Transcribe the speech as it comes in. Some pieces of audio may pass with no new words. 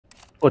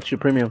What's your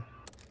premium?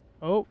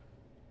 Oh.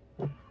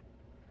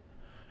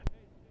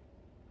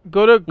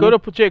 Go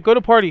to Jake. Go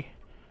to party.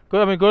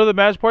 Go to the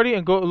match party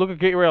and go look at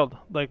Get Railed.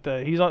 Like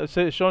he's on.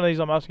 It's showing that he's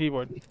on mouse and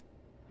keyboard.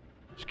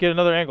 Just get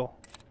another angle.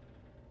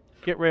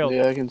 Get railed.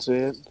 Yeah, I can see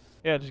it.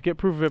 Yeah, just get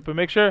proof of it. But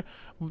make sure.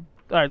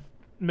 Alright.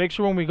 Make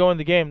sure when we go in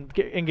the game,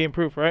 get in-game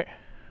proof, right?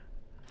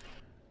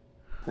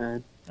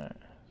 Alright. Alright.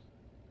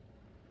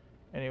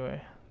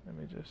 Anyway, let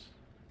me just.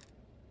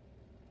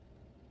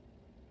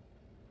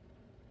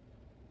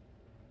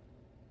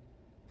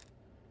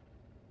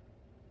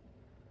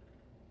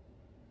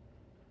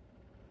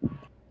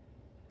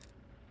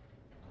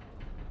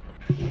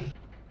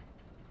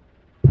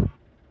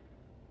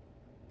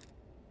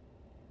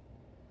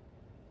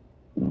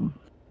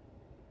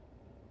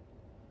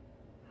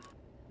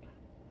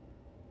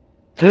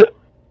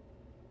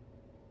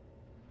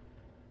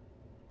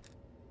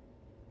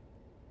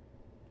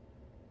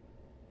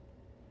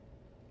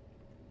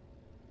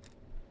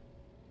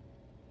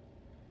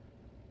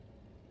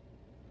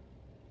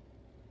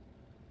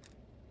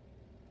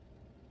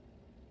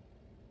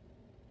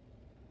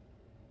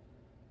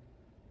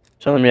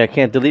 Telling me I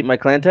can't delete my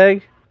clan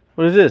tag?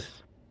 What is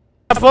this?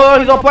 He's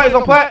on play.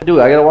 Dude,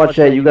 I gotta watch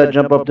that. You gotta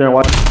jump up there and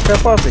watch.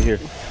 Step off of here.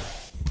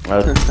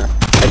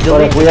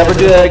 If we ever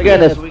do that again,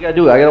 that's what we gotta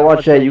do. I gotta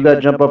watch that. You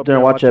gotta jump up there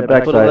and watch that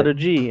backside. Put a letter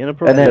G in a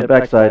and then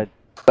backside.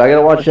 I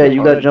gotta watch that.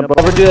 You gotta jump up.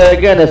 If we ever do that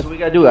again, that's what we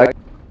gotta do.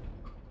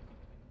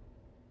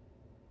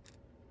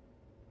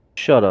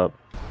 Shut up.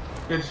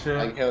 Good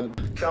shit.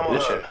 Come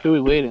on. Who are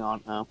we waiting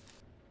on now?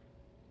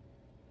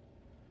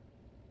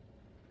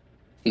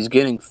 He's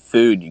getting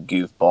food, you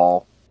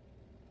goofball.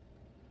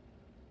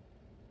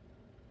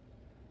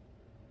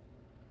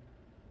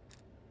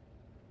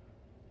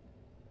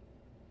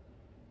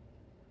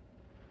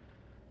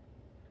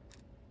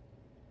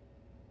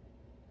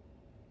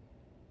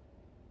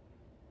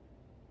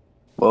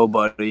 Whoa,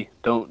 buddy.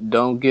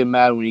 Don't get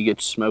mad when you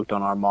get smoked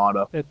on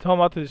Armada. Yeah, tell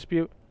him out to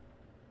dispute.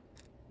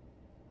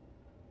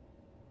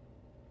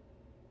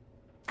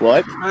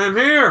 What? I'm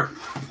here.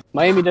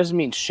 Miami doesn't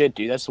mean shit,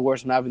 dude. That's the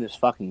worst map in this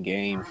fucking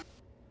game.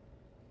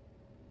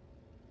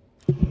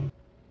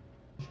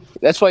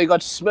 That's why you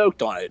got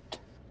smoked on it.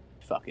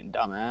 Fucking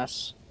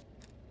dumbass.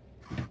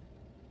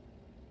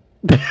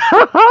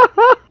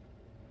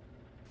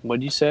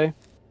 What'd you say?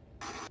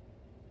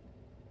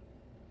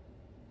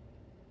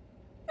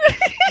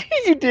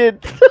 You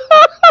did.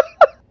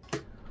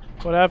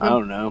 What happened? I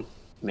don't know.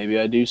 Maybe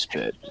I do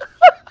spit.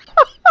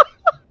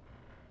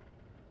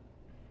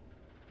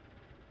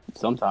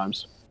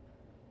 Sometimes.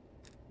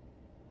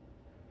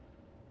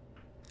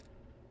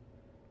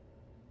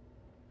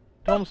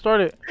 Tell him to start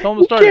it. Tell him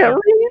to start it.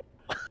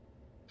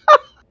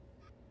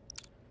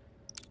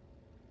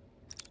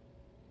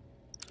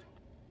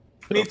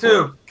 Me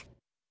too.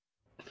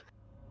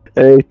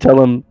 Hey,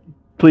 tell him,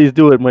 please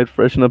do it. Might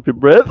freshen up your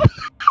breath.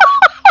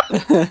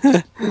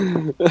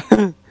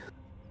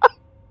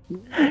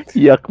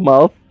 Yuck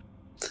mouth.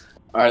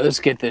 Alright,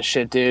 let's get this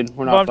shit, dude.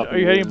 We're not fucking. Are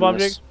you heading bomb,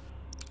 this. Jake?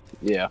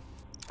 Yeah.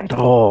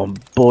 Oh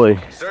boy.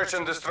 Search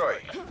and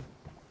destroy.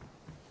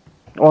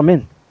 Oh, I'm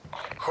in.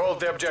 Hold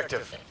the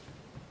objective.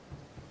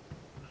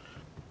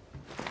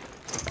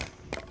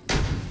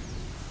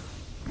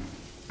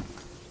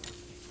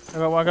 I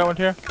got one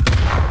here.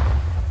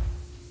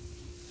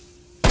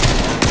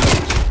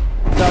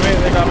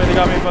 They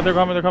got me, but they're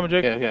coming,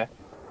 Jake. Okay, okay.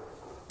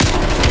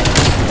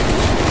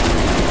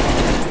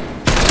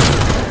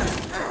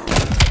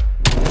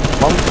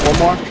 One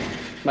more.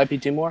 Might be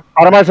two more.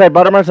 Bottom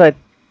right side.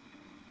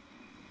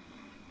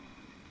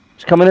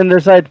 It's coming in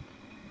their side.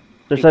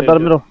 Their side,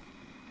 bottom middle.